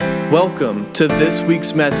Welcome to this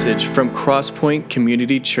week's message from Crosspoint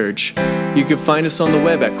Community Church. You can find us on the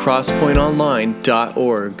web at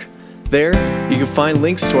crosspointonline.org. There, you can find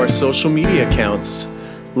links to our social media accounts.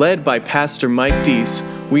 Led by Pastor Mike Deese,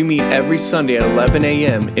 we meet every Sunday at 11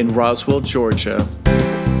 a.m. in Roswell, Georgia.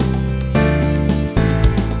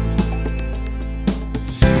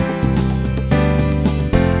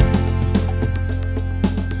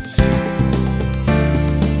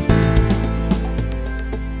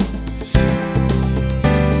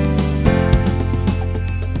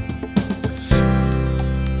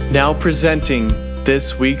 Now presenting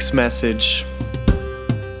this week's message.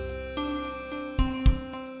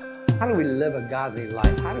 How do we live a godly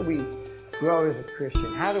life? How do we grow as a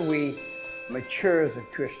Christian? How do we mature as a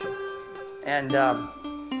Christian? And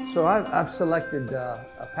so I've selected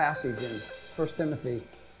a passage in 1 Timothy.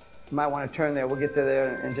 You might want to turn there. We'll get to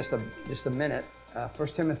there in just a minute. 1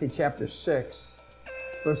 Timothy chapter 6,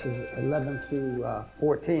 verses 11 through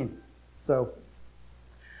 14.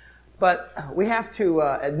 But we have to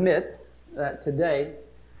admit that today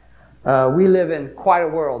we live in quite a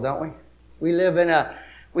world, don't we? We live in a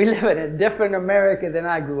different America than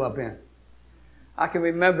I grew up in. I can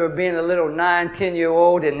remember being a little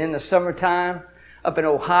 9-10-year-old and in the summertime up in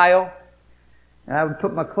Ohio, and I would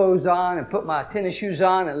put my clothes on and put my tennis shoes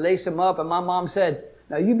on and lace them up, and my mom said,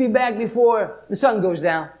 "Now you be back before the sun goes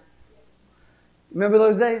down." Remember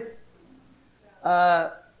those days?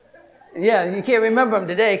 Yeah, you can't remember them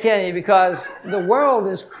today, can you? Because the world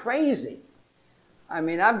is crazy. I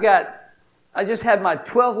mean, I just had my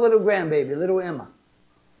 12th little grandbaby, little Emma.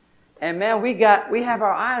 And man, we have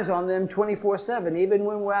our eyes on them 24/7, even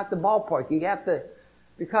when we're at the ballpark. You have to,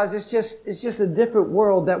 because it's just a different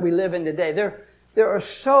world that we live in today. There are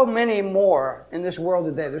so many more in this world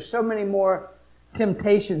today. There's so many more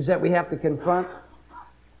temptations that we have to confront.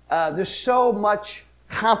 There's so much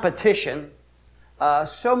competition.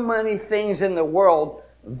 So many things in the world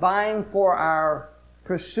vying for our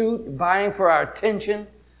pursuit, vying for our attention,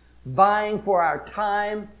 vying for our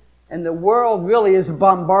time, and the world really is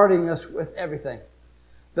bombarding us with everything.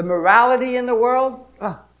 The morality in the world,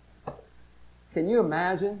 can you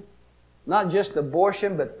imagine? Not just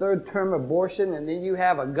abortion, but third-term abortion, and then you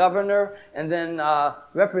have a governor and then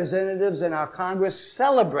representatives in our Congress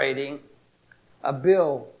celebrating a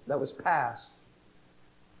bill that was passed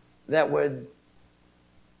that would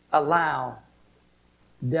allow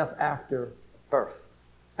death after birth.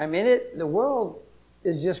 I mean, the world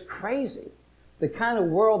is just crazy. The kind of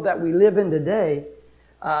world that we live in today,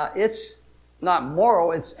 it's not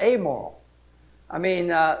moral, it's amoral. I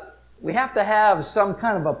mean, we have to have some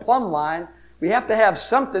kind of a plumb line. We have to have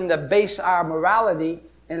something to base our morality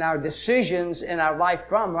and our decisions in our life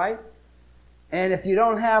from, right? And if you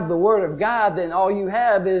don't have the Word of God, then all you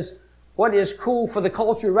have is what is cool for the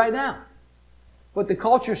culture right now. What the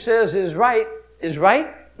culture says is right.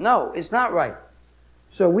 No, it's not right.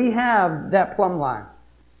 So we have that plumb line.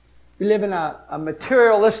 We live in a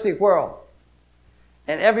materialistic world.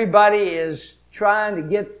 And everybody is trying to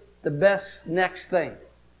get the best next thing.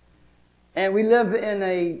 And we live in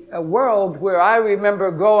a world where I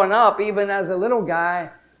remember growing up, even as a little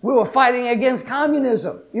guy, we were fighting against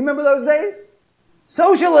communism. You remember those days?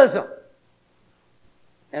 Socialism.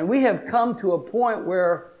 And we have come to a point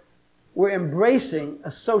where we're embracing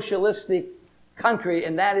a socialistic country,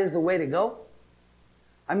 and that is the way to go.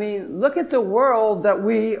 I mean, look at the world that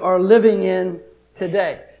we are living in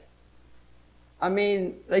today. I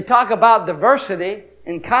mean, they talk about diversity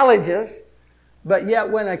in colleges, but yet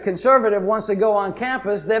when a conservative wants to go on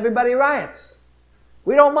campus, everybody riots.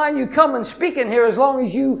 We don't mind you coming speaking here as long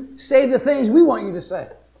as you say the things we want you to say.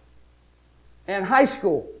 And high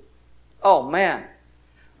school, oh man,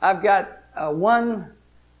 I've got one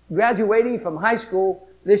graduating from high school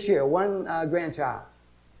this year, one grandchild.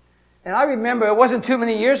 And I remember it wasn't too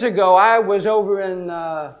many years ago, I was over in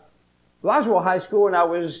Roswell High School, and I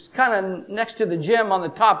was kind of next to the gym on the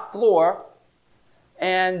top floor.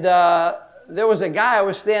 And there was a guy I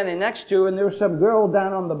was standing next to, and there was some girl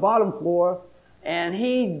down on the bottom floor, and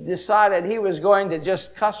he decided he was going to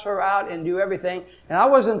just cuss her out and do everything. And I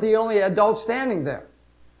wasn't the only adult standing there.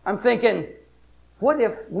 I'm thinking, what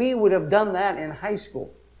if we would have done that in high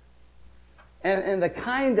school? And the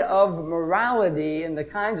kind of morality and the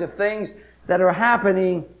kinds of things that are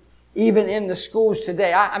happening even in the schools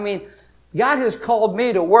today. I mean, God has called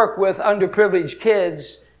me to work with underprivileged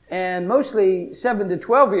kids and mostly 7 to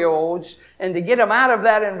 12-year-olds and to get them out of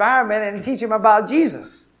that environment and teach them about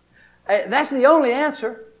Jesus. That's the only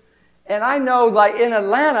answer. And I know, like in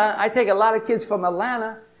Atlanta, I take a lot of kids from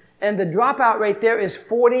Atlanta, and the dropout rate there is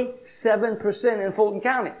 47% in Fulton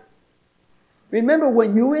County. Remember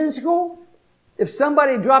when you were in school? If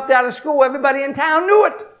somebody dropped out of school, everybody in town knew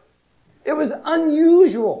it. It was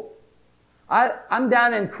unusual. I'm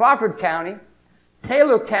down in Crawford County.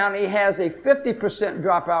 Taylor County has a 50%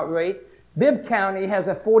 dropout rate. Bibb County has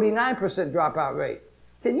a 49% dropout rate.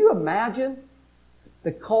 Can you imagine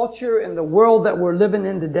the culture and the world that we're living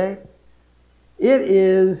in today? It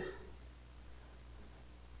is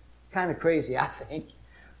kind of crazy, I think.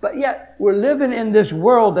 But yet, we're living in this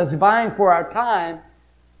world that's vying for our time.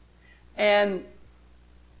 And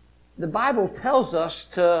the Bible tells us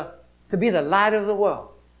to be the light of the world,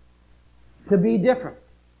 to be different,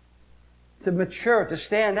 to mature, to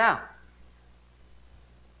stand out.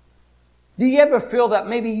 Do you ever feel that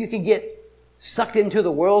maybe you can get sucked into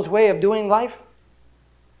the world's way of doing life?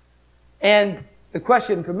 And the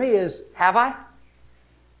question for me is, have I?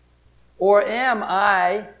 Or am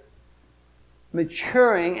I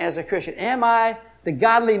maturing as a Christian? Am I the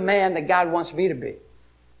godly man that God wants me to be?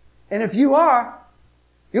 And if you are,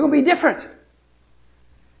 you're going to be different.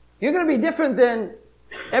 You're going to be different than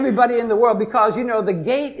everybody in the world because, you know, the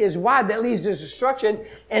gate is wide that leads to destruction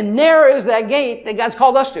and narrow is that gate that God's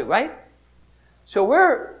called us to, right? So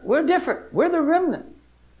we're different. We're the remnant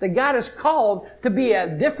that God has called to be a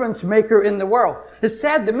difference maker in the world. It's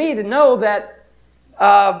sad to me to know that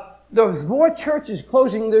there's more churches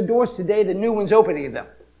closing their doors today than new ones opening them.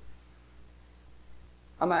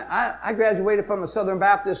 I graduated from a Southern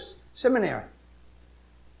Baptist seminary.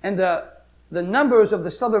 And the numbers of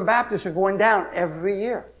the Southern Baptists are going down every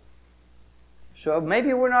year. So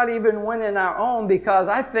maybe we're not even winning our own because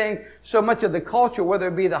I think so much of the culture, whether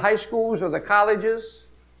it be the high schools or the colleges,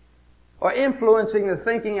 are influencing the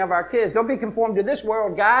thinking of our kids. Don't be conformed to this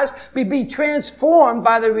world, guys. Be transformed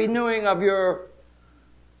by the renewing of your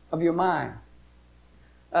mind.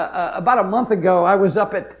 About a month ago, I was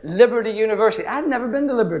up at Liberty University. I'd never been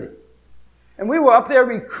to Liberty. And we were up there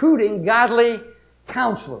recruiting godly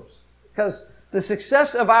counselors because the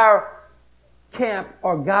success of our camp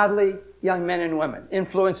are godly young men and women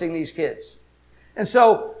influencing these kids. And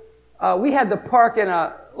so we had the park in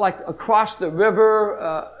across the river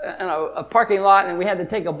in a parking lot, and we had to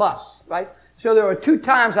take a bus, right? So there were 2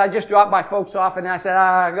 times I just dropped my folks off, and I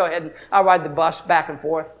said, go ahead, and I'll ride the bus back and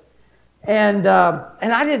forth. And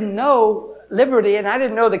I didn't know Liberty, and I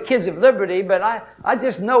didn't know the kids of Liberty, but I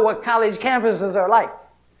just know what college campuses are like.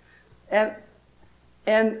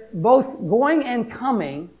 And both going and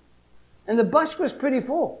coming, and the bus was pretty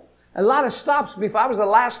full. A lot of stops before I was the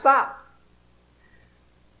last stop.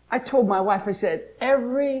 I told my wife, I said,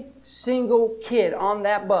 every single kid on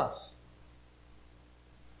that bus.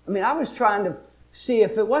 I mean, I was trying to see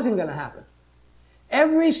if it wasn't going to happen.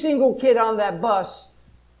 Every single kid on that bus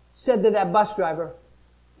said to that bus driver,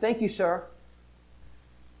 "Thank you, sir.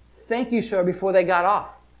 Thank you, sir," before they got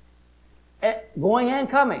off. Going and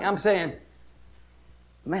coming. I'm saying,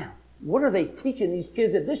 man, what are they teaching these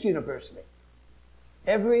kids at this university?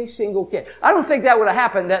 Every single kid. I don't think that would have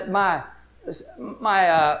happened at my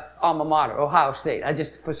alma mater, Ohio State.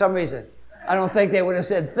 For some reason, I don't think they would have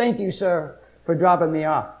said, "Thank you, sir, for dropping me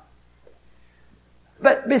off."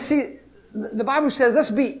 But see, the Bible says, let's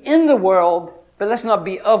be in the world, but let's not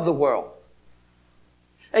be of the world.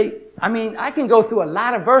 Hey, I mean, I can go through a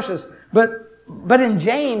lot of verses, but in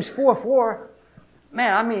James 4:4,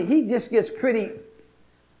 man, I mean, he just gets pretty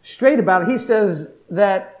straight about it. He says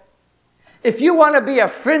that if you want to be a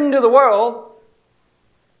friend of the world,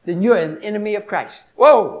 then you're an enemy of Christ.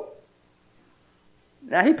 Whoa!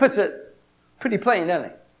 Now, he puts it pretty plain, doesn't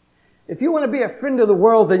he? If you want to be a friend of the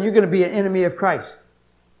world, then you're going to be an enemy of Christ.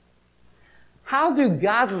 How do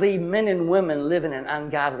godly men and women live in an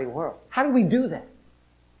ungodly world? How do we do that?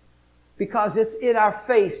 Because it's in our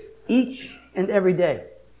face each and every day.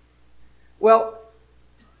 Well,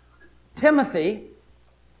 Timothy,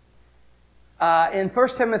 in 1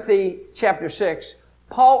 Timothy chapter 6,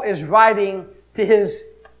 Paul is writing to his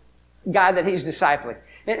guy that he's discipling.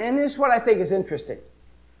 And this is what I think is interesting.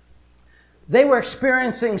 They were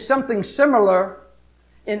experiencing something similar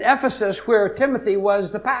in Ephesus where Timothy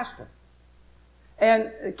was the pastor.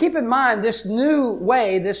 And keep in mind, this new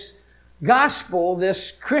way, this gospel,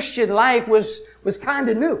 this Christian life was kind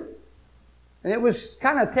of new. And it was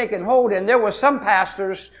kind of taking hold. And there were some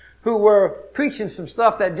pastors who were preaching some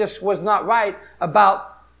stuff that just was not right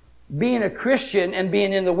about being a Christian and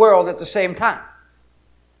being in the world at the same time.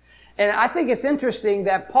 And I think it's interesting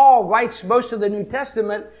that Paul writes most of the New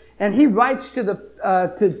Testament, and he writes to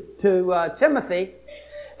Timothy.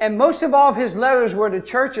 And most of all of his letters were to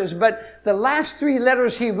churches, but the last 3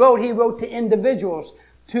 letters he wrote to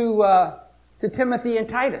individuals, to Timothy and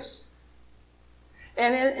Titus.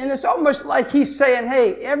 And it's almost like he's saying,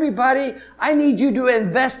 hey, everybody, I need you to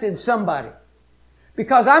invest in somebody.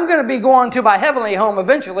 Because I'm going to be going to my heavenly home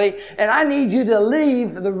eventually, and I need you to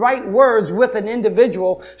leave the right words with an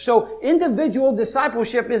individual. So individual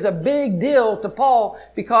discipleship is a big deal to Paul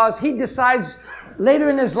because he decides later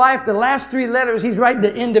in his life, the last 3 letters, he's writing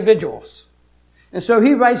to individuals. And so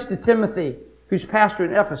he writes to Timothy, who's pastor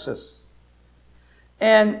in Ephesus.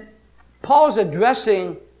 And Paul's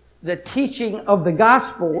addressing the teaching of the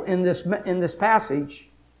gospel in this passage.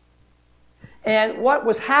 And what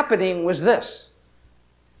was happening was this.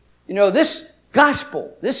 You know, this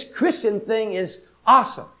gospel, this Christian thing is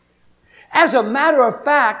awesome. As a matter of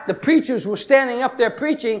fact, the preachers were standing up there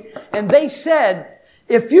preaching, and they said,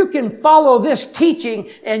 if you can follow this teaching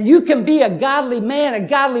and you can be a godly man, a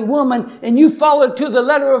godly woman, and you follow to the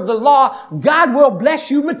letter of the law, God will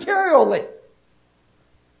bless you materially.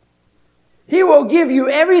 He will give you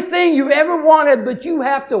everything you ever wanted, but you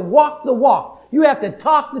have to walk the walk. You have to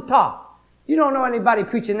talk the talk. You don't know anybody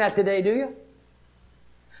preaching that today, do you?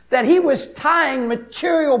 That he was tying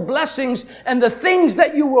material blessings and the things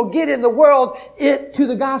that you will get in the world to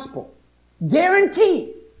the gospel.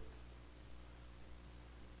 Guaranteed.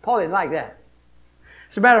 Paul didn't like that.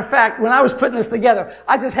 As a matter of fact, when I was putting this together,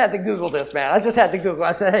 I just had to Google this, man. I just had to Google.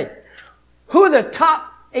 I said, hey, who are the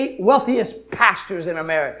top 8 wealthiest pastors in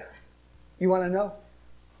America? You want to know?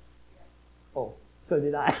 Oh, so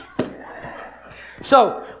did I.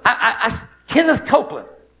 So, Kenneth Copeland.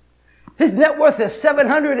 His net worth is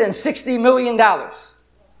 $760 million. That's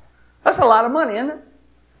a lot of money, isn't it?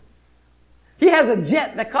 He has a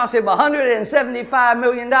jet that costs him $175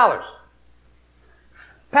 million.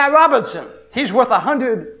 Pat Robertson, he's worth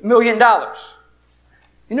 $100 million.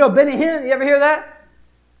 You know Benny Hinn, you ever hear that?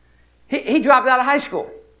 He dropped out of high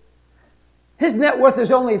school. His net worth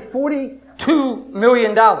is only $42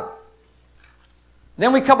 million.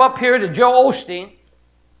 Then we come up here to Joe Osteen.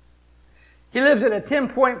 He lives in a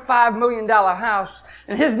 $10.5 million house,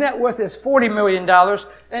 and his net worth is $40 million.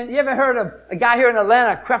 And you ever heard of a guy here in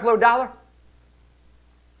Atlanta, Creflo Dollar?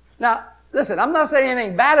 Now, listen, I'm not saying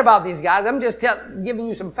anything bad about these guys. I'm just giving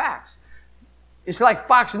you some facts. It's like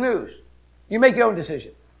Fox News. You make your own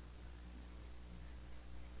decision.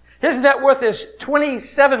 His net worth is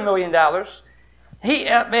 $27 million. He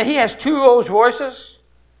has 2 Rolls Royces.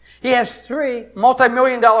 He has 3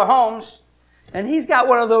 multi-million-dollar homes. And he's got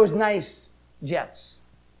one of those nice jets.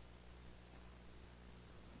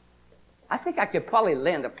 I think I could probably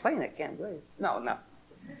land a plane at Camp Grace. No.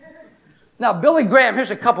 Now, Billy Graham,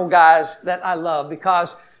 here's a couple guys that I love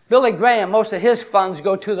because Billy Graham, most of his funds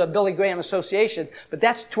go to the Billy Graham Association, but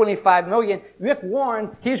that's $25 million. Rick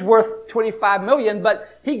Warren, he's worth $25 million, but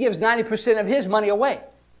he gives 90% of his money away.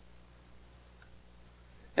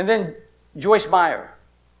 And then Joyce Meyer,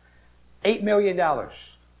 $8 million.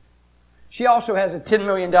 She also has a $10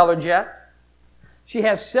 million jet. She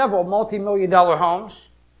has several multi-million-dollar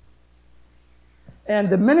homes. And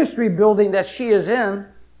the ministry building that she is in,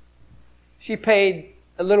 she paid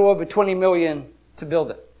a little over $20 million to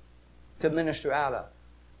build it, to minister out of.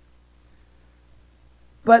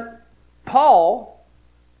 But Paul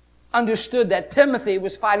understood that Timothy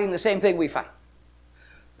was fighting the same thing we fight.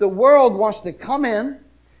 The world wants to come in,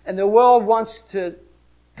 and the world wants to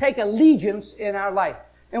take allegiance in our life.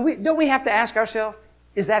 And don't we have to ask ourselves,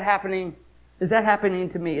 is that happening? Is that happening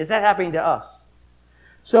to me? Is that happening to us?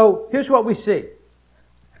 So here's what we see.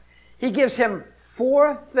 He gives him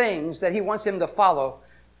 4 things that he wants him to follow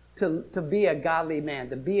to be a godly man,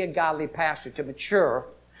 to be a godly pastor, to mature.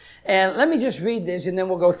 And let me just read this and then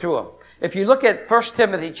we'll go through them. If you look at 1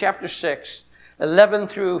 Timothy chapter 6, 11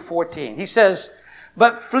 through 14, he says,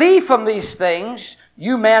 "But flee from these things,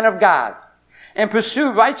 you man of God, and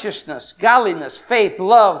pursue righteousness, godliness, faith,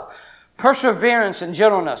 love, perseverance, and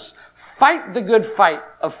gentleness. Fight the good fight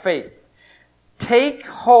of faith. Take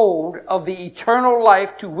hold of the eternal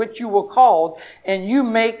life to which you were called, and you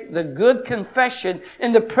make the good confession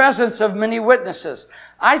in the presence of many witnesses.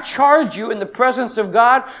 I charge you in the presence of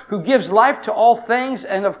God, who gives life to all things,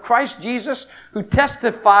 and of Christ Jesus, who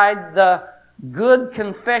testified the good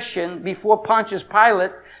confession before Pontius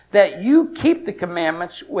Pilate, that you keep the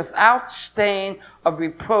commandments without stain of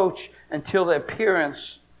reproach until the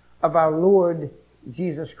appearance of our Lord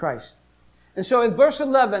Jesus Christ." And so in verse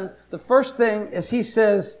 11, the first thing is he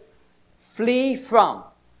says, flee from.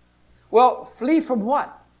 Well, flee from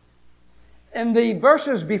what? In the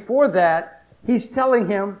verses before that, he's telling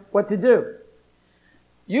him what to do.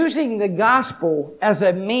 Using the gospel as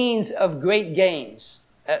a means of great gain.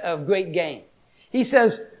 He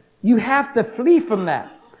says, you have to flee from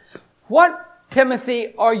that. What,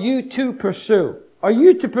 Timothy, are you to pursue? Are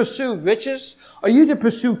you to pursue riches? Are you to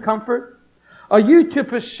pursue comfort? Are you to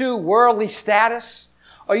pursue worldly status?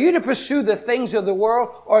 Are you to pursue the things of the world?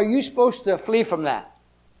 Or are you supposed to flee from that?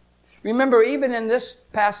 Remember, even in this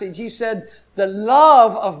passage, he said the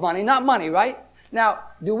love of money, not money, right? Now,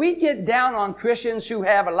 do we get down on Christians who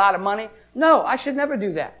have a lot of money? No, I should never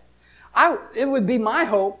do that. It would be my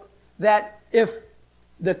hope that if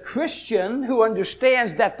the Christian who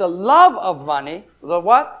understands that the love of money, the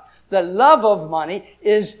what? The love of money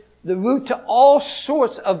is the root to all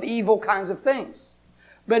sorts of evil kinds of things.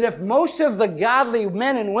 But if most of the godly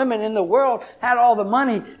men and women in the world had all the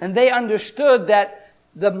money and they understood that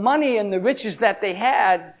the money and the riches that they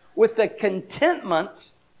had with the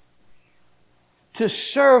contentment to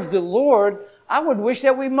serve the Lord, I would wish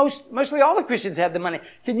that mostly all the Christians had the money.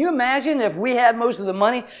 Can you imagine if we had most of the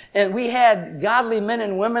money and we had godly men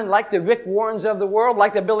and women like the Rick Warrens of the world,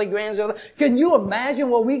 like the Billy Grahams of the world? Can you imagine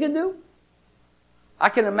what we could do? I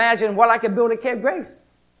can imagine what I could build at Camp Grace.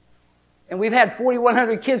 And we've had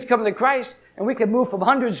 4,100 kids come to Christ, and we could move from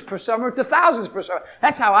hundreds per summer to thousands per summer.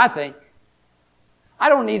 That's how I think. I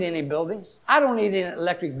don't need any buildings. I don't need any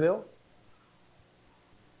electric bill.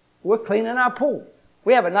 We're cleaning our pool.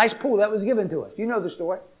 We have a nice pool that was given to us. You know the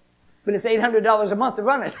story. But it's $800 a month to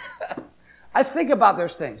run it. I think about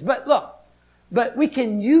those things. But look, we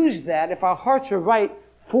can use that if our hearts are right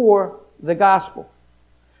for the gospel.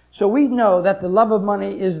 So we know that the love of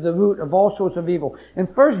money is the root of all sorts of evil. In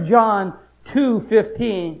 1 John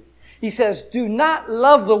 2:15, he says, do not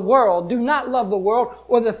love the world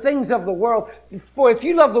or the things of the world. For if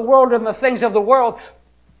you love the world and the things of the world,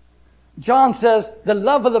 John says, the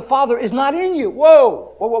love of the Father is not in you.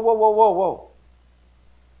 Whoa, whoa, whoa, whoa, whoa, whoa, whoa.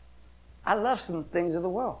 I love some things of the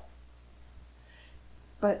world.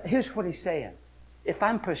 But here's what he's saying. If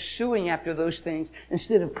I'm pursuing after those things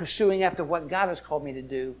instead of pursuing after what God has called me to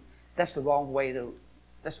do, that's the wrong way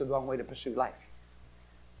to pursue life.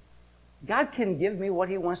 God can give me what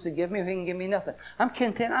he wants to give me, or he can give me nothing. I'm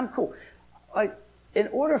content, I'm cool. Like, in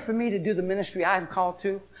order for me to do the ministry I am called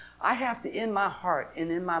to, I have to, in my heart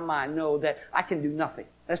and in my mind, know that I can do nothing.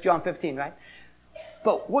 That's John 15, right?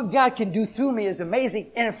 But what God can do through me is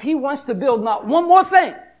amazing. And if he wants to build not one more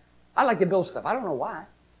thing, I like to build stuff. I don't know why.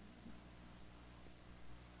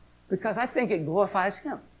 Because I think it glorifies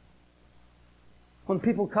him. When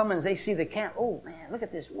people come and they see the camp, oh man, look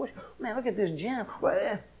at this worship. Man, look at this gym.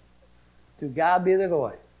 To God be the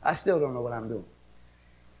glory. I still don't know what I'm doing.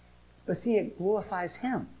 But see, it glorifies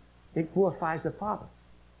him. It glorifies the Father.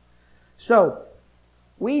 So,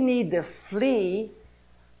 we need to flee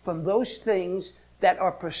from those things that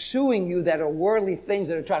are pursuing you, that are worldly things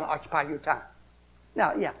that are trying to occupy your time.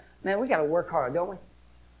 Now, yeah, man, we got to work hard, don't we?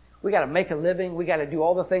 We got to make a living. We got to do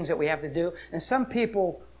all the things that we have to do. And some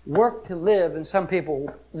people work to live, and some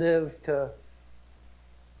people live to,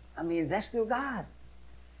 that's still God.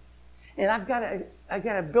 And I've got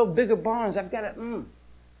to build bigger barns. I've got to,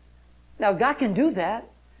 Now, God can do that,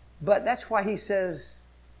 but that's why he says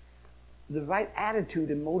the right attitude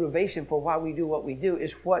and motivation for why we do what we do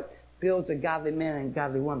is what builds a godly man and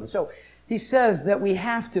godly woman. So he says that we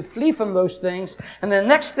have to flee from those things. And the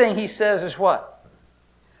next thing he says is what?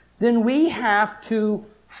 Then we have to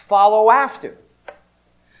follow after.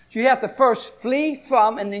 So you have to first flee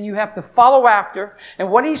from, and then you have to follow after.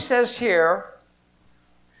 And what he says here,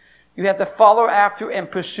 you have to follow after and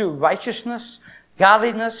pursue righteousness,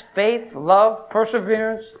 godliness, faith, love,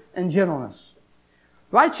 perseverance, and gentleness.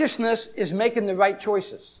 Righteousness is making the right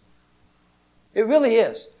choices. It really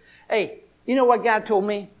is. Hey, you know what God told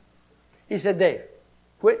me? He said, Dave,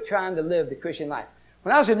 quit trying to live the Christian life.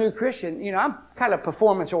 When I was a new Christian, I'm kind of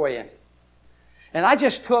performance-oriented. And I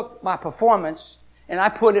just took my performance and I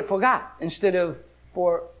put it for God instead of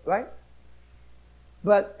for, right?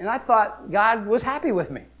 And I thought God was happy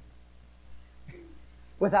with me.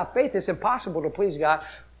 Without faith, it's impossible to please God.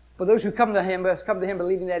 For those who come to him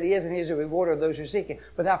believing that he is, and he is a rewarder of those who seek him.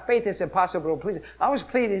 Without faith, it's impossible to please him. I was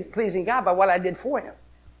pleasing God by what I did for him,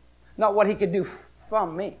 not what he could do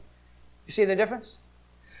from me. You see the difference?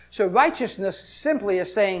 So righteousness simply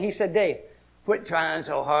is saying, he said, Dave, quit trying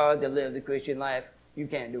so hard to live the Christian life. You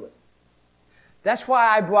can't do it. That's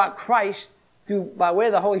why I brought Christ by way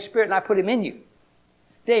of the Holy Spirit, and I put him in you.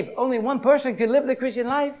 Dave, only one person can live the Christian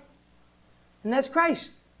life, and that's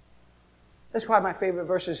Christ. That's why my favorite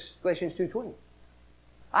verse is Galatians 2:20.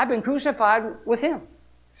 I've been crucified with him.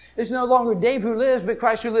 It's no longer Dave who lives, but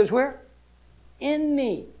Christ who lives where? In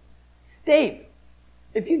me. Dave,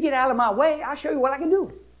 if you get out of my way, I'll show you what I can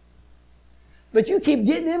do. But you keep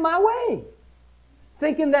getting in my way,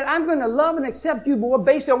 thinking that I'm going to love and accept you more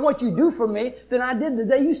based on what you do for me than I did the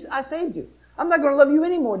day I saved you. I'm not going to love you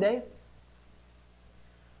anymore, Dave.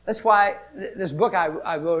 That's why this book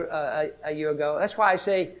I wrote a year ago, that's why I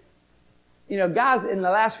say, God in the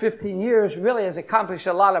last 15 years really has accomplished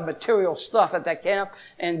a lot of material stuff at that camp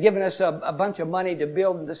and given us a bunch of money to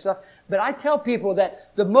build this stuff. But I tell people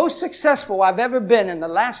that the most successful I've ever been in the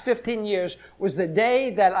last 15 years was the day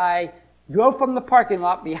that I drove from the parking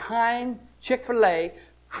lot behind Chick-fil-A,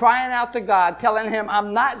 crying out to God, telling him,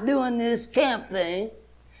 I'm not doing this camp thing.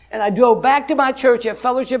 And I drove back to my church at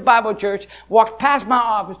Fellowship Bible Church, walked past my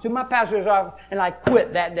office to my pastor's office, and I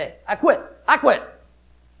quit that day. I quit.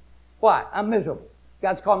 Why? I'm miserable.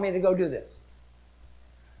 God's called me to go do this.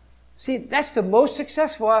 See, that's the most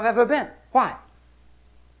successful I've ever been. Why?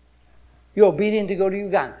 You're obedient to go to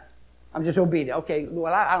Uganda. I'm just obedient. Okay,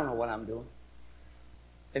 Lord, I don't know what I'm doing.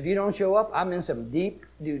 If you don't show up, I'm in some deep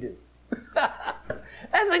doo-doo.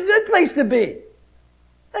 That's a good place to be.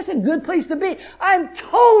 That's a good place to be. I'm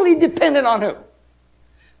totally dependent on him.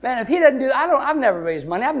 Man, if he doesn't do that, I've never raised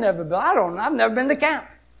money. I've never been to camp.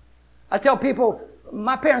 I tell people,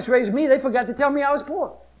 my parents raised me, they forgot to tell me I was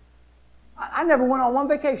poor. I never went on one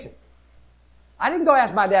vacation. I didn't go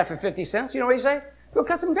ask my dad for 50 cents. You know what he say? Go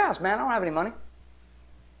cut some grass, man. I don't have any money.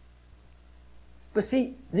 But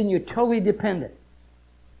see, then you're totally dependent.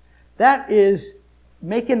 That is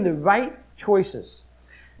making the right choices.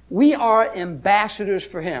 We are ambassadors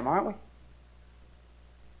for him, aren't we?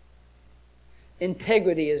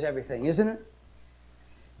 Integrity is everything, isn't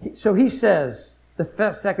it? So he says,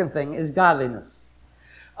 the second thing is godliness.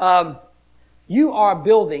 You are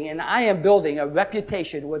building, and I am building a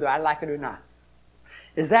reputation whether I like it or not.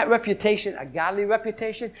 Is that reputation a godly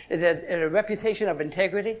reputation? Is it a reputation of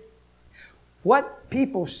integrity? What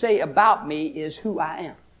people say about me is who I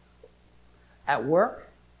am. At work,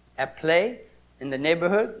 at play, in the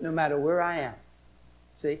neighborhood, no matter where I am.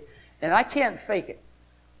 See? And I can't fake it.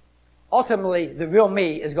 Ultimately, the real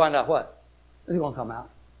me is going to what? It's going to come out.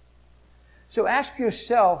 So ask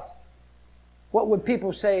yourself, what would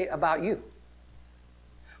people say about you?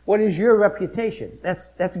 What is your reputation?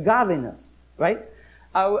 That's godliness, right?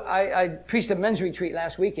 I preached a men's retreat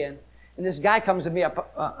last weekend, and this guy comes to me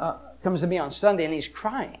on Sunday, and he's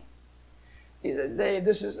crying. He said, Dave,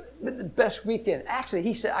 this is the best weekend. Actually,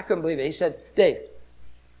 he said, I couldn't believe it. He said, Dave,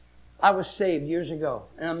 I was saved years ago.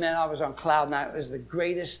 And man, I was on cloud nine. It was the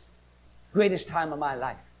greatest time of my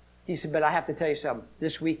life. He said, but I have to tell you something.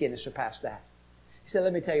 This weekend has surpassed that. He said,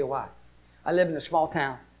 let me tell you why. I live in a small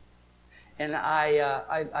town. And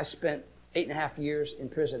I spent 8.5 years in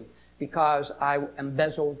prison because I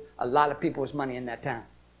embezzled a lot of people's money in that town.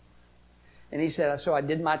 And he said, so I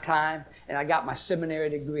did my time, and I got my seminary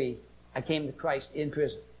degree. I came to Christ in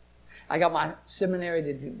prison. I got my seminary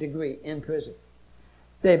degree in prison.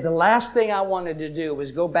 Dave, the last thing I wanted to do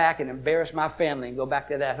was go back and embarrass my family and go back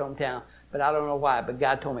to that hometown. But I don't know why, but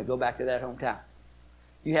God told me, go back to that hometown.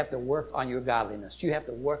 You have to work on your godliness. You have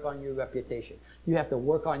to work on your reputation. You have to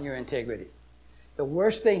work on your integrity. The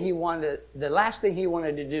last thing he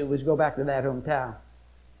wanted to do was go back to that hometown.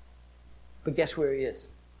 But guess where he is?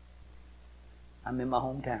 I'm in my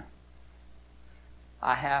hometown.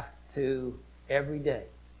 I have to, every day,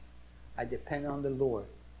 I depend on the Lord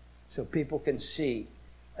so people can see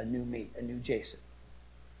a new me, a new Jason.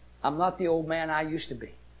 I'm not the old man I used to be.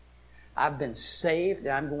 I've been saved,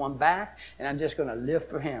 and I'm going back, and I'm just going to live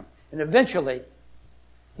for him. And eventually,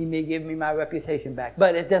 he may give me my reputation back,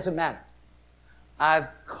 but it doesn't matter. I've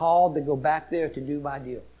called to go back there to do my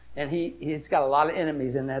deal. And he's got a lot of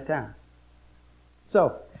enemies in that town.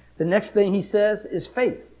 So, the next thing he says is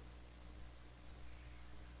faith.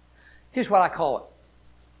 Here's what I call it.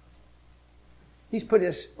 He's put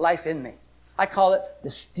his life in me. I call it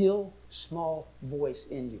the still small voice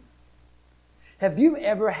in you. Have you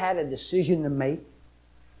ever had a decision to make?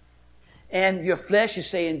 And your flesh is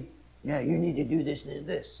saying, yeah, you need to do this, this,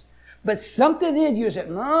 this. But something in you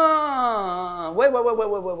said, no, wait.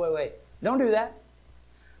 Don't do that.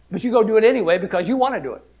 But you go do it anyway because you want to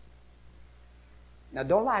do it. Now,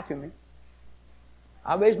 don't lie to me.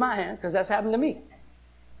 I'll raise my hand because that's happened to me.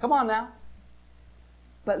 Come on now.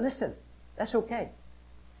 But listen, that's okay.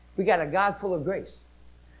 We got a God full of grace.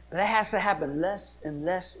 But that has to happen less and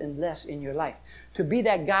less and less in your life. To be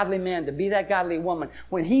that godly man, to be that godly woman,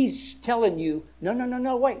 when he's telling you,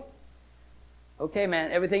 no, wait. Okay,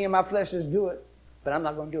 man, everything in my flesh is do it, but I'm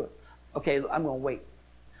not going to do it. Okay, I'm going to wait.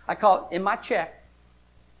 I call it in my check,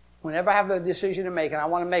 whenever I have a decision to make and I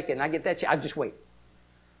want to make it and I get that check, I just wait.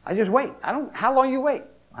 How long you wait?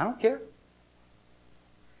 I don't care.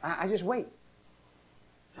 I just wait.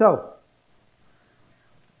 So,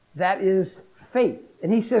 that is faith.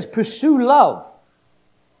 And he says, pursue love.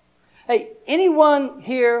 Hey, anyone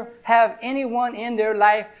here have anyone in their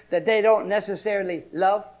life that they don't necessarily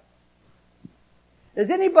love? Does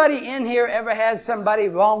anybody in here ever had somebody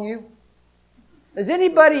wrong you? Has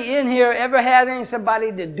anybody in here ever had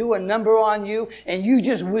somebody to do a number on you and you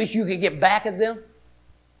just wish you could get back at them?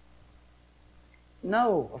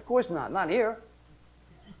 No, of course not. Not here.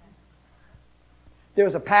 There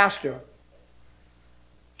was a pastor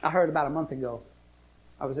I heard about a month ago.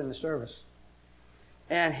 I was in the service.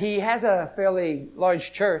 And he has a fairly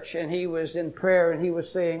large church, and he was in prayer, and he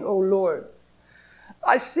was saying, "Oh, Lord,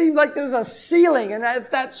 I seem like there's a ceiling, and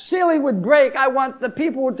if that ceiling would break, I want the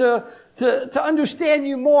people to understand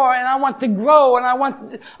you more, and I want to grow, and I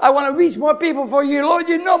want to reach more people for you. Lord,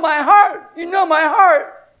 you know my heart. You know my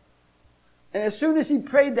heart." And as soon as he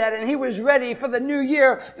prayed that and he was ready for the new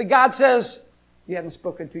year, the God says, "You haven't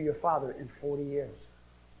spoken to your father in 40 years.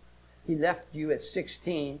 He left you at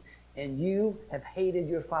 16, and you have hated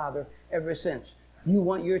your father ever since. You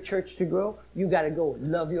want your church to grow? You got to go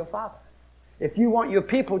love your father. If you want your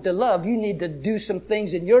people to love, you need to do some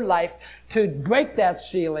things in your life to break that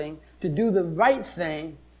ceiling, to do the right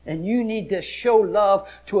thing, and you need to show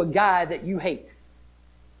love to a guy that you hate."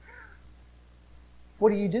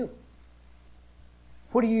 What do you do?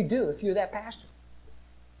 What do you do if you're that pastor?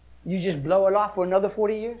 You just blow it off for another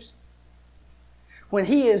 40 years? When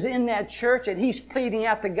he is in that church and he's pleading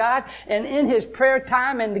out to God, and in his prayer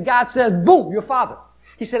time, and the God says, "Boom, your father."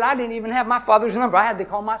 He said, "I didn't even have my father's number. I had to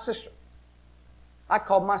call my sister." I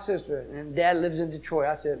called my sister, and Dad lives in Detroit.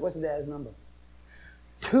 I said, "What's Dad's number?"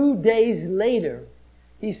 2 days later,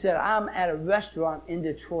 he said, "I'm at a restaurant in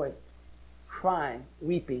Detroit, crying,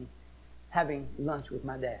 weeping, having lunch with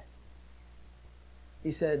my dad."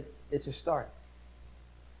 He said, "It's a start."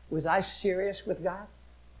 Was I serious with God?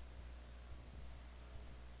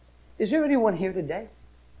 Is there anyone here today?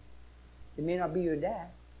 It may not be your dad,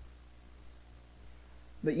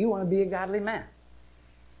 but you want to be a godly man,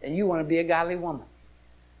 and you want to be a godly woman,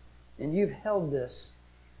 and you've held this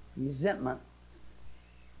resentment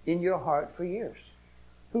in your heart for years.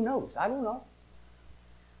 Who knows? I don't know.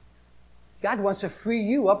 God wants to free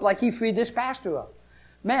you up like he freed this pastor up.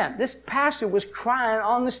 Man, this pastor was crying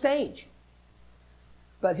on the stage,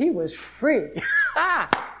 but he was free.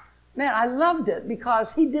 Man, I loved it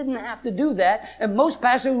because he didn't have to do that, and most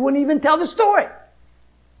pastors wouldn't even tell the story.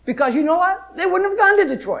 Because you know what? They wouldn't have gone to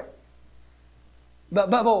Detroit. But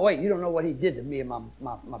wait, you don't know what he did to me and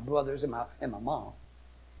my brothers and my mom.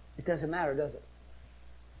 It doesn't matter, does it?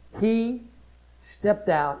 He stepped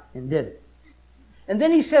out and did it. And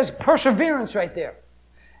then he says perseverance right there.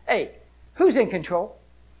 Hey, who's in control?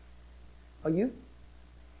 Are you?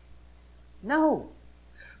 No.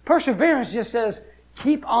 Perseverance just says,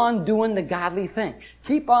 keep on doing the godly thing.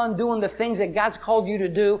 Keep on doing the things that God's called you to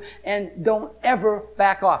do, and don't ever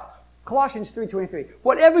back off. Colossians 3:23.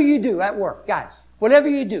 Whatever you do at work, guys, whatever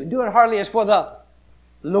you do it heartily as for the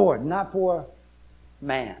Lord, not for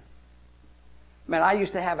man. Man, I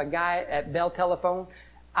used to have a guy at Bell Telephone.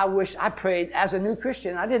 I prayed as a new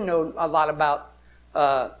Christian. I didn't know a lot about,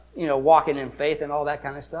 walking in faith and all that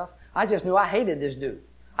kind of stuff. I just knew I hated this dude.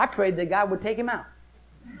 I prayed that God would take him out.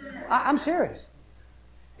 I'm serious.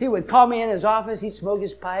 He would call me in his office. He'd smoke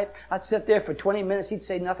his pipe. I'd sit there for 20 minutes. He'd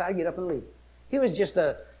say nothing. I'd get up and leave. He was just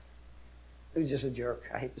a jerk.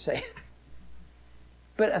 I hate to say it.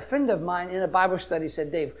 But a friend of mine in a Bible study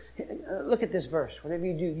said, "Dave, look at this verse. Whatever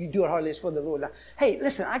you do it heartily as for the Lord." Hey,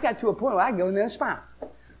 listen, I got to a point where I go in there and smile.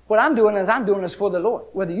 What I'm doing is for the Lord.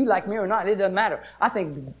 Whether you like me or not, it doesn't matter. I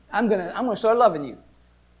think I'm gonna start loving you.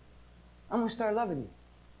 I'm gonna start loving you.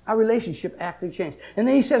 Our relationship actually changed. And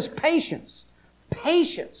then he says patience.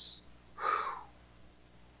 Patience. Whew.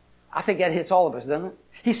 I think that hits all of us, doesn't it?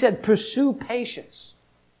 He said, pursue patience.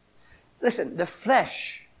 Listen, the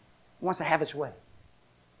flesh wants to have its way.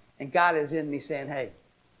 And God is in me saying, hey,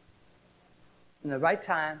 in the right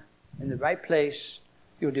time, in the right place,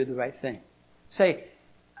 you'll do the right thing. Say,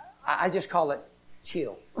 I just call it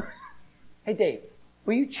chill. Hey, Dave,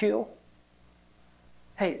 will you chill?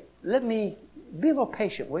 Hey, let me be a little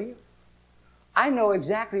patient, will you? I know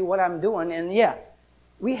exactly what I'm doing, and yeah,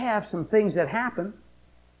 we have some things that happen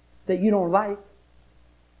that you don't like.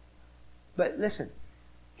 But listen,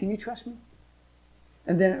 can you trust me?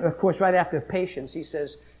 And then, of course, right after patience, he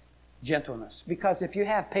says gentleness. Because if you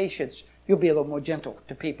have patience, you'll be a little more gentle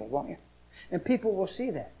to people, won't you? And people will see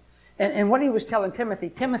that. And what he was telling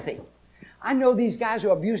Timothy, I know these guys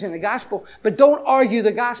are abusing the gospel, but don't argue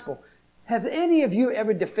the gospel. Have any of you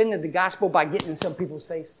ever defended the gospel by getting in some people's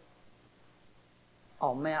face?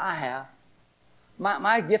 Oh, man, I have.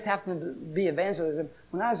 My gift happens to be evangelism.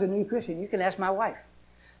 When I was a new Christian, you can ask my wife.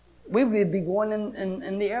 we would be going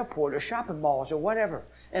in the airport or shopping malls or whatever.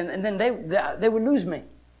 And then they would lose me.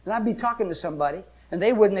 And I'd be talking to somebody, and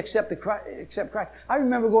they wouldn't accept Christ. I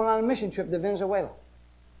remember going on a mission trip to Venezuela.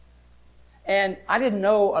 And I didn't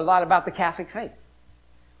know a lot about the Catholic faith.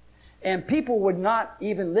 And people would not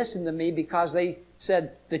even listen to me because they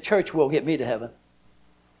said, the church will get me to heaven.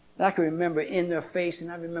 And I can remember in their face,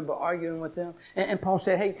 and I remember arguing with them. And Paul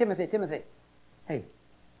said, hey, Timothy, hey,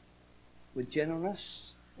 with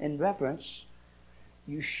gentleness and reverence,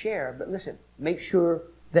 you share. But listen, make sure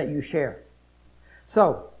that you share.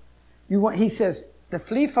 So, he says to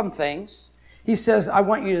flee from things. He says, I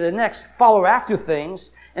want you to the next, follow after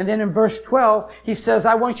things. And then in verse 12, he says,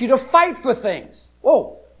 I want you to fight for things.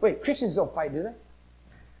 Oh, wait, Christians don't fight, do they?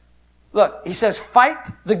 Look, he says, fight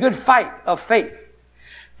the good fight of faith.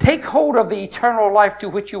 Take hold of the eternal life to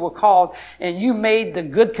which you were called, and you made the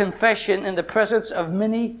good confession in the presence of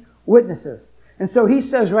many witnesses. And so he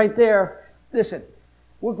says right there, listen,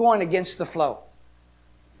 we're going against the flow.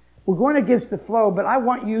 We're going against the flow, but I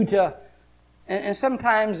want you to, and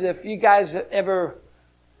sometimes if you guys ever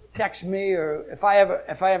text me or if I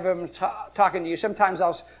ever am talking to you, sometimes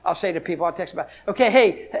I'll say to people, I'll text about,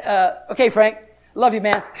 okay, Frank, love you,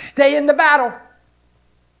 man. Stay in the battle.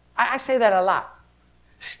 I say that a lot.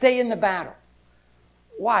 Stay in the battle.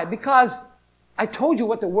 Why? Because I told you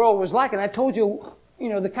what the world was like, and I told you,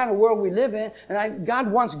 the kind of world we live in, and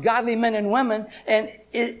God wants godly men and women, and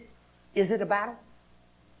is it a battle?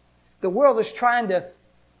 The world is trying to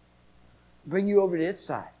bring you over to its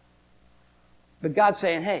side. But God's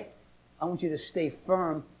saying, hey, I want you to stay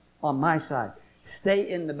firm on my side. Stay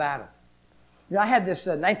in the battle. I had this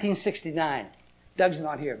 1969. Doug's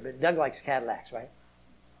not here, but Doug likes Cadillacs, right?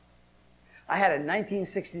 I had a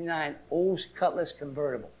 1969 Olds Cutlass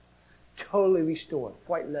convertible. Totally restored.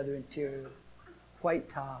 White leather interior. White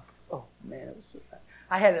top. Oh, man, it was so bad.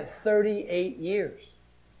 I had it 38 years.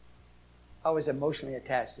 I was emotionally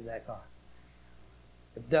attached to that car.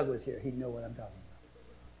 If Doug was here, he'd know what I'm talking about.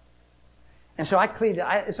 And so I cleaned it.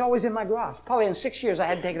 It's always in my garage. Probably in 6 years, I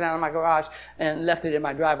had taken it out of my garage and left it in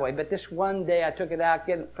my driveway. But this one day, I took it out,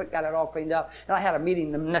 got it all cleaned up, and I had a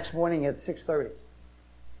meeting the next morning at 6:30.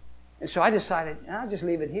 And so I decided, I'll just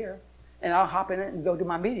leave it here, and I'll hop in it and go to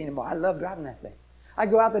my meeting tomorrow. I love driving that thing. I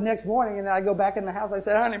go out the next morning, and then I go back in the house. I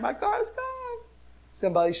said, honey, my car is gone.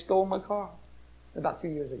 Somebody stole my car about 2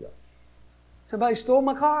 years ago. Somebody stole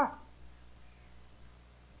my car.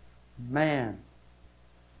 Man,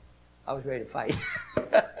 I was ready to fight.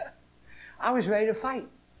 I was ready to fight.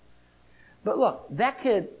 But look, that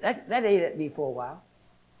ate at me for a while.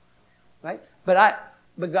 Right? But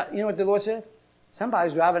God, you know what the Lord said?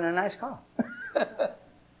 Somebody's driving a nice car.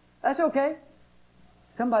 That's okay.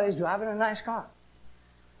 Somebody's driving a nice car.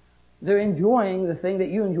 They're enjoying the thing that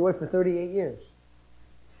you enjoyed for 38 years.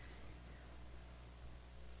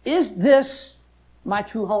 Is this my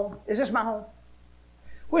true home? Is this my home?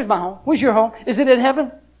 Where's my home? Where's your home? Is it in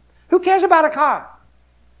heaven? Who cares about a car?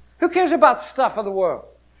 Who cares about stuff of the world?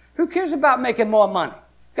 Who cares about making more money?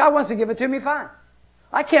 God wants to give it to me, fine.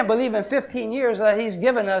 I can't believe in 15 years that He's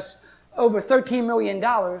given us over $13 million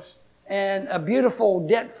and a beautiful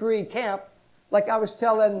debt-free camp. Like I was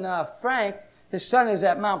telling Frank, his son is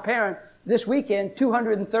at Mount Perrin. This weekend,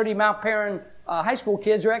 230 Mount Perrin high school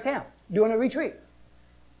kids are at camp doing a retreat.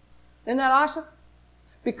 Isn't that awesome?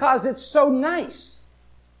 Because it's so nice.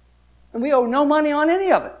 And we owe no money on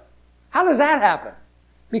any of it. How does that happen?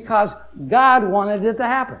 Because God wanted it to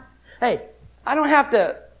happen. Hey, I don't have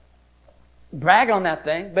to brag on that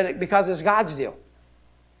thing, but because it's God's deal.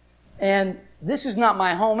 And this is not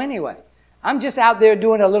my home anyway. I'm just out there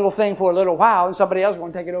doing a little thing for a little while, and somebody else is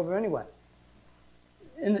going to take it over anyway.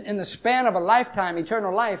 In the span of a lifetime,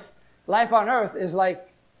 eternal life on earth is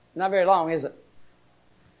like not very long, is it?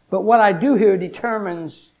 But what I do here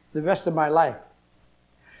determines the rest of my life.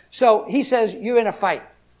 So he says, you're in a fight.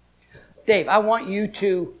 Dave, I want you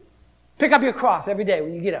to pick up your cross every day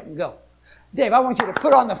when you get up and go. Dave, I want you to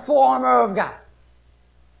put on the full armor of God.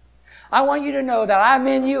 I want you to know that I'm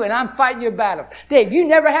in you and I'm fighting your battle. Dave, you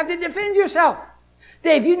never have to defend yourself.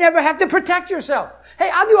 Dave, you never have to protect yourself.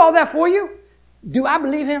 Hey, I'll do all that for you. Do I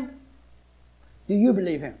believe Him? Do you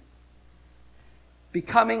believe Him?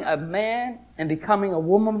 Becoming a man and becoming a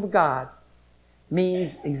woman of God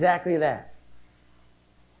means exactly that.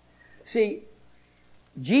 See,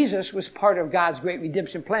 Jesus was part of God's great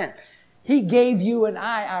redemption plan. He gave you and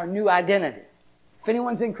I our new identity. If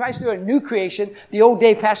anyone's in Christ, they're a new creation. The old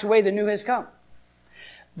day passed away, the new has come.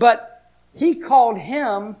 But He called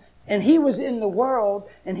Him, and He was in the world,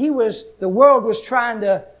 and the world was trying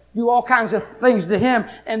to do all kinds of things to Him,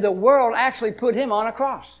 and the world actually put Him on a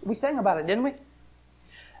cross. We sang about it, didn't we?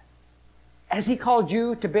 Has he called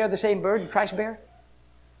you to bear the same burden Christ bear?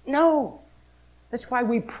 No. That's why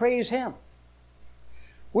we praise him.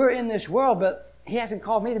 We're in this world, but he hasn't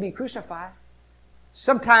called me to be crucified.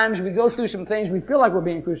 Sometimes we go through some things, we feel like we're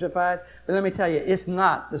being crucified, but let me tell you, it's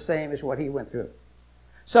not the same as what he went through.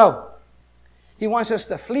 So, he wants us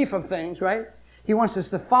to flee from things, right? He wants us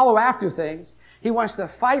to follow after things. He wants to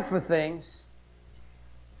fight for things.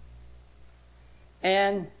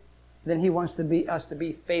 And then he wants us to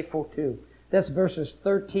be faithful too. That's verses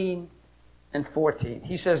 13 and 14.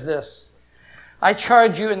 He says this, I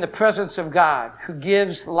charge you in the presence of God, who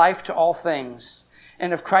gives life to all things,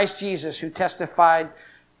 and of Christ Jesus, who testified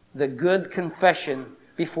the good confession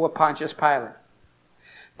before Pontius Pilate,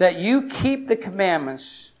 that you keep the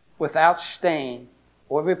commandments without stain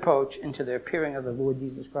or reproach until the appearing of the Lord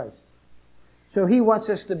Jesus Christ. So he wants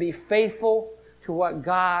us to be faithful to what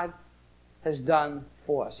God has done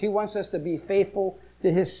for us. He wants us to be faithful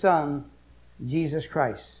to his Son, Jesus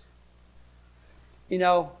Christ. You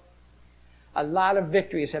know, a lot of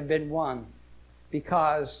victories have been won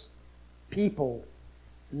because people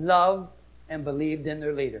loved and believed in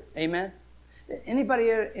their leader. Amen? Anybody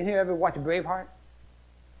in here ever watch Braveheart?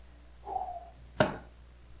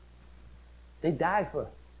 They died for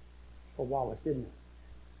Wallace, didn't they?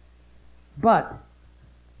 But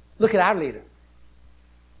look at our leader.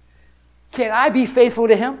 Can I be faithful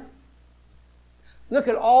to him? Look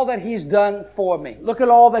at all that he's done for me. Look at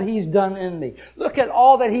all that he's done in me. Look at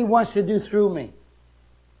all that he wants to do through me.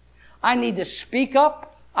 I need to speak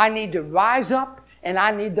up. I need to rise up. And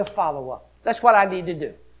I need to follow up. That's what I need to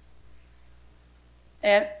do.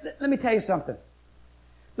 And let me tell you something.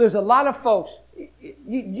 There's a lot of folks.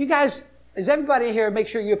 You guys, is everybody here make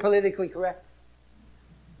sure you're politically correct?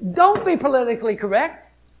 Don't be politically correct.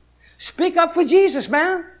 Speak up for Jesus,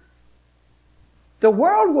 man. The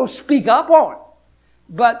world will speak up on it.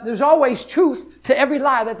 But there's always truth to every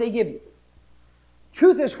lie that they give you.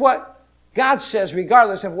 Truth is what God says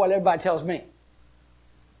regardless of what everybody tells me.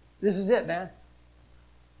 This is it, man.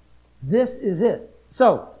 This is it.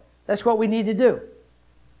 So, that's what we need to do.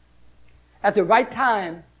 At the right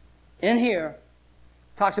time, in here,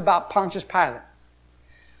 talks about Pontius Pilate.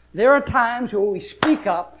 There are times where we speak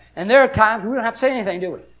up, and there are times we don't have to say anything,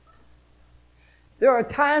 do we? There are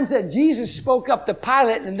times that Jesus spoke up to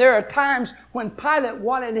Pilate, and there are times when Pilate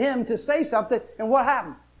wanted him to say something, and what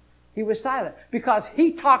happened? He was silent. Because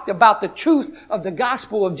he talked about the truth of the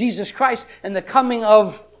gospel of Jesus Christ and the coming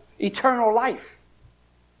of eternal life.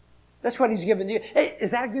 That's what he's given you. Hey,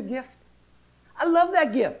 is that a good gift? I love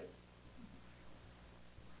that gift.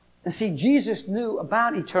 And see, Jesus knew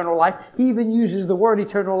about eternal life. He even uses the word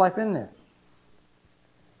eternal life in there.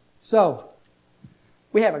 So,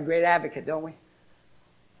 we have a great advocate, don't we?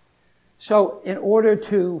 So, in order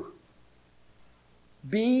to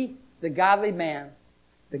be the godly man,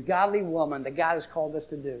 the godly woman that God has called us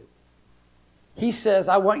to do, he says,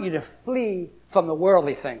 I want you to flee from the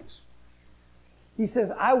worldly things. He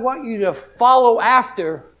says, I want you to follow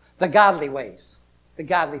after the godly ways, the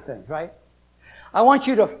godly things, right? I want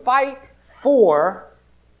you to fight for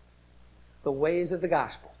the ways of the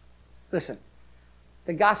gospel. Listen,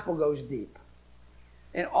 the gospel goes deep.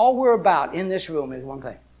 And all we're about in this room is one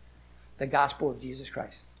thing, the gospel of Jesus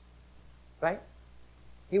Christ, right?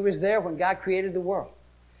 He was there when God created the world.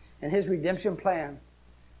 And his redemption plan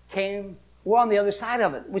came, we're on the other side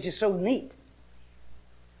of it, which is so neat.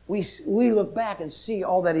 We look back and see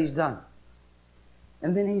all that he's done.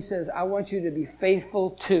 And then he says, I want you to be faithful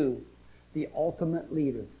to the ultimate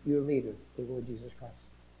leader, your leader, the Lord Jesus Christ.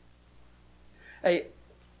 Hey,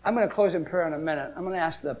 I'm going to close in prayer in a minute. I'm going to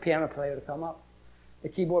ask the piano player to come up, the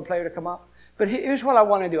keyboard player to come up. But here's what I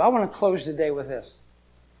want to do. I want to close today with this.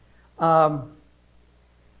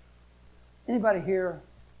 Anybody here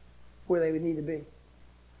where they would need to be?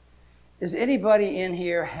 Does anybody in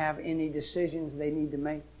here have any decisions they need to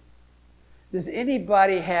make? Does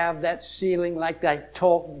anybody have that ceiling like I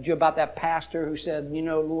told you about that pastor who said, you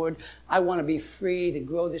know, Lord, I want to be free to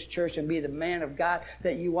grow this church and be the man of God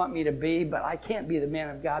that you want me to be, but I can't be the man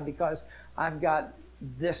of God because I've got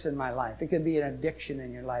this in my life. It could be an addiction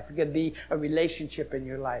in your life. It could be a relationship in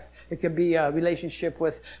your life. It could be a relationship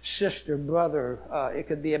with sister, brother. It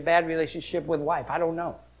could be a bad relationship with wife. I don't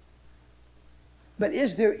know. But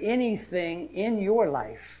is there anything in your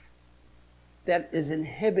life that is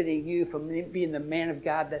inhibiting you from being the man of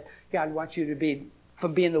God that God wants you to be,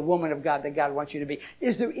 from being the woman of God that God wants you to be?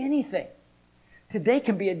 Is there anything? Today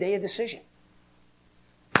can be a day of decision.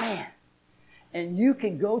 Man. And you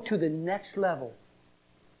can go to the next level.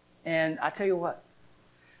 And I tell you what,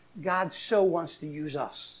 God so wants to use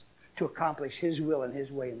us to accomplish his will and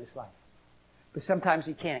his way in this life. But sometimes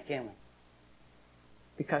he can't, can we?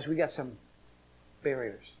 because we got some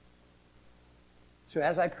barriers. So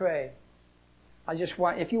as I pray, I just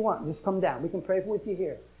want, if you want, just come down. We can pray with you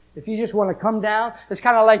here. If you just want to come down, it's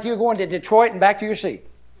kind of like you're going to Detroit and back to your seat.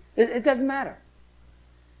 It doesn't matter.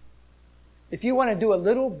 If you want to do a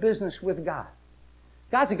little business with God,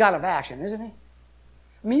 God's a God of action, isn't He?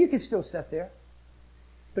 I mean, you can still sit there.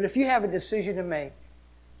 But if you have a decision to make,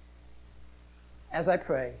 as I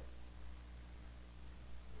pray,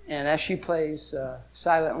 and as she plays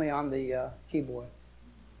silently on the keyboard,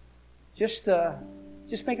 just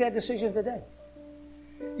make that decision today.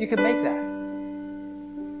 You can make that.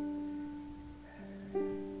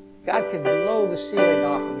 God can blow the ceiling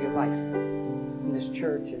off of your life in this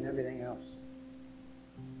church and everything else.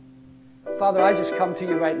 Father, I just come to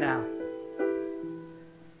you right now.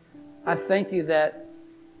 I thank you that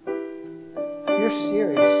you're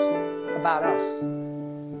serious about us.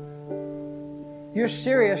 Your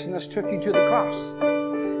seriousness took you to the cross.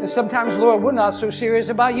 And sometimes, Lord, we're not so serious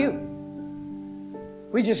about you.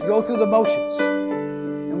 We just go through the motions.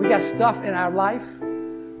 And we got stuff in our life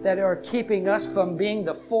that are keeping us from being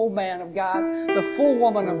the full man of God, the full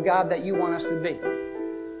woman of God that you want us to be.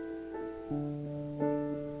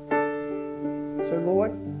 So,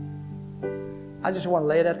 Lord, I just want to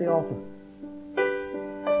lay it at the altar.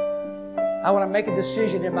 I want to make a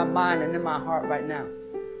decision in my mind and in my heart right now.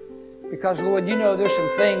 Because, Lord, you know there's some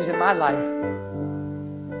things in my life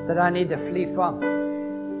that I need to flee from.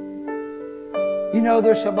 You know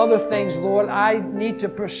there's some other things, Lord, I need to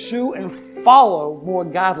pursue and follow more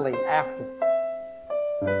godly after.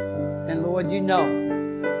 And, Lord, you know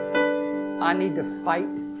I need to fight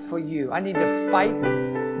for you. I need to fight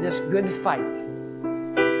this good fight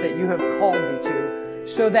that you have called me to,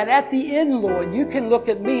 so that at the end, Lord, you can look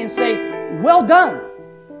at me and say, well done,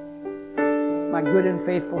 my good and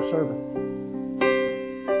faithful servant.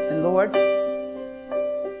 And Lord,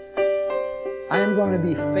 I am going to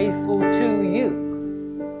be faithful to you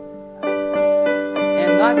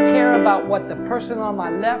and not care about what the person on my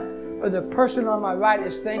left or the person on my right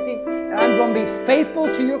is thinking. And I'm going to be faithful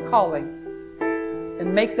to your calling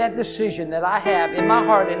and make that decision that I have in my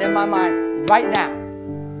heart and in my mind right now.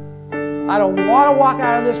 I don't want to walk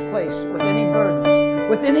out of this place with any burdens,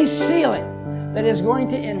 with any ceiling that is going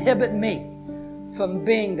to inhibit me from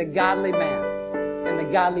being the godly man and the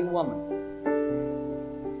godly woman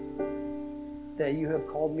that you have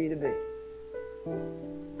called me to be.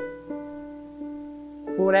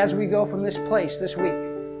 Lord, as we go from this place this week,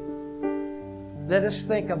 let us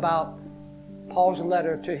think about Paul's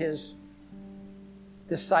letter to his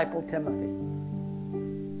disciple Timothy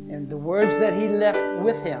and the words that he left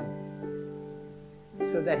with him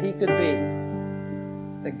so that he could be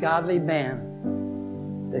the godly man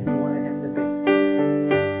that he wanted him to be.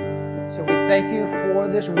 So we thank you for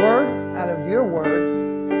this word out of your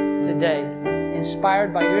word today,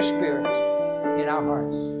 inspired by your Spirit in our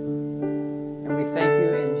hearts. And we thank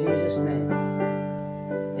you in Jesus' name.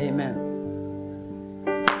 Amen.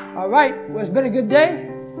 All right. Well, it's been a good day,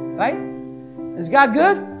 right? Is God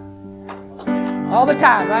good? All the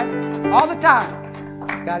time, right? All the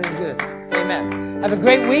time. God is good. Amen. Have a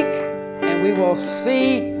great week, and we will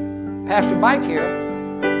see Pastor Mike here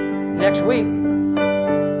next week,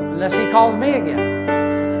 unless he calls me again.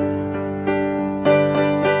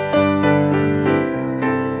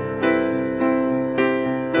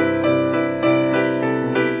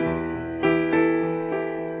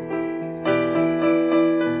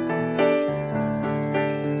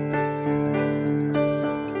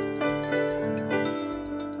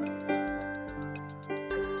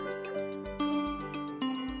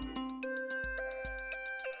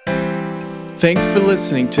 Thanks for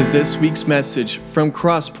listening to this week's message from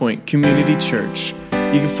Crosspoint Community Church.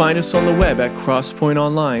 You can find us on the web at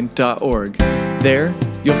crosspointonline.org. There,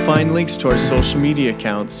 you'll find links to our social media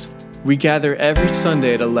accounts. We gather every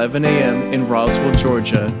Sunday at 11 a.m. in Roswell,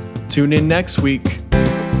 Georgia. Tune in next week.